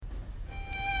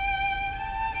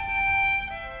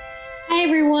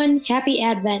everyone, happy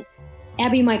Advent.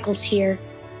 Abby Michels here,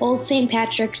 Old St.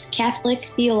 Patrick's Catholic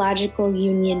Theological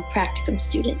Union practicum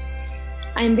student.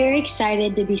 I am very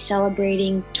excited to be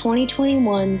celebrating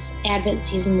 2021's Advent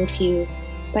season with you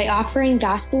by offering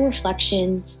gospel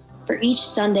reflections for each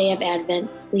Sunday of Advent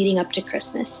leading up to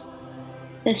Christmas.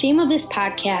 The theme of this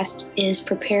podcast is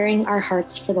preparing our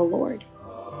hearts for the Lord.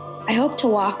 I hope to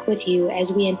walk with you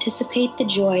as we anticipate the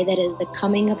joy that is the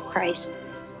coming of Christ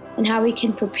and how we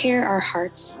can prepare our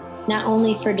hearts not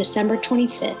only for December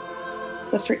 25th,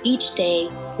 but for each day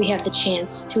we have the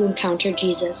chance to encounter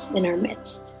Jesus in our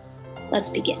midst. Let's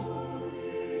begin.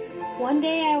 One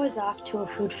day I was off to a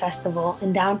food festival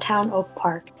in downtown Oak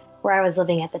Park where I was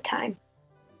living at the time.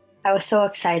 I was so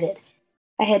excited.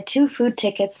 I had 2 food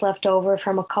tickets left over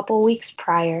from a couple weeks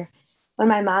prior when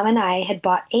my mom and I had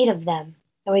bought 8 of them,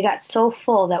 and we got so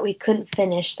full that we couldn't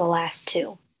finish the last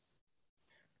 2.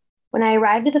 When I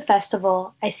arrived at the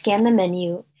festival, I scanned the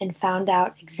menu and found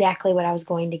out exactly what I was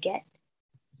going to get.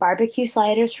 Barbecue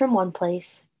sliders from one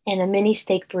place and a mini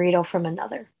steak burrito from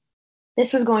another.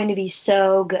 This was going to be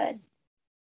so good.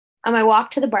 On my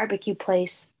walk to the barbecue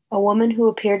place, a woman who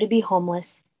appeared to be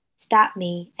homeless stopped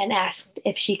me and asked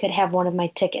if she could have one of my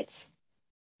tickets.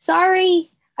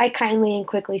 "Sorry," I kindly and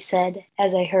quickly said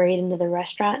as I hurried into the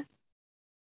restaurant.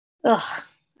 Ugh,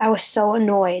 I was so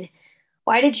annoyed.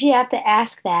 Why did she have to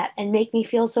ask that and make me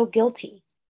feel so guilty?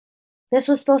 This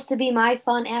was supposed to be my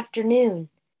fun afternoon.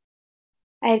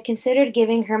 I had considered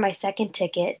giving her my second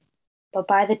ticket, but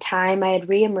by the time I had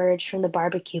reemerged from the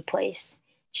barbecue place,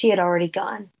 she had already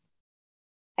gone.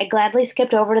 I gladly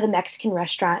skipped over to the Mexican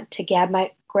restaurant to grab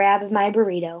my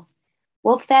burrito,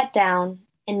 wolfed that down,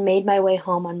 and made my way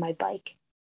home on my bike.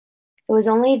 It was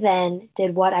only then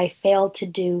did what I failed to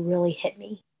do really hit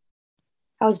me.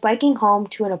 I was biking home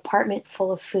to an apartment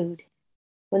full of food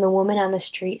when the woman on the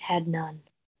street had none.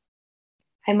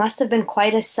 I must have been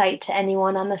quite a sight to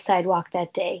anyone on the sidewalk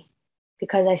that day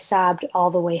because I sobbed all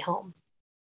the way home.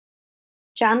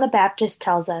 John the Baptist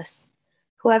tells us,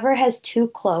 "Whoever has 2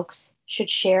 cloaks should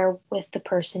share with the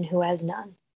person who has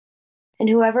none, and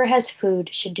whoever has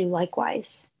food should do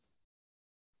likewise."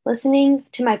 Listening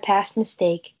to my past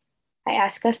mistake, I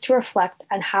ask us to reflect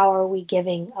on how are we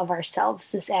giving of ourselves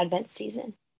this Advent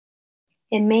season.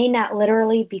 It may not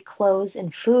literally be clothes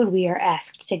and food we are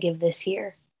asked to give this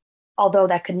year, although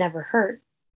that could never hurt.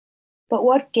 But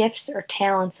what gifts or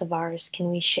talents of ours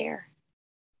can we share?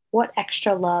 What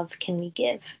extra love can we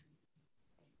give?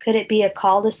 Could it be a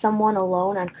call to someone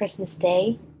alone on Christmas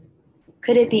Day?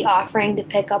 Could it be offering to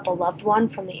pick up a loved one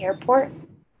from the airport?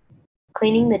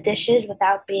 Cleaning the dishes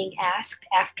without being asked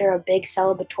after a big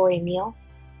celebratory meal?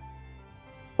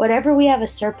 Whatever we have a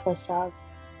surplus of,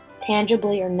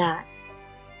 tangibly or not,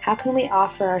 how can we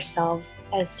offer ourselves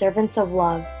as servants of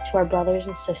love to our brothers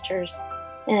and sisters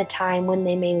in a time when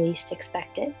they may least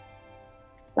expect it?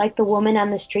 Like the woman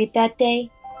on the street that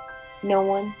day, no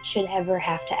one should ever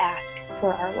have to ask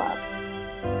for our love.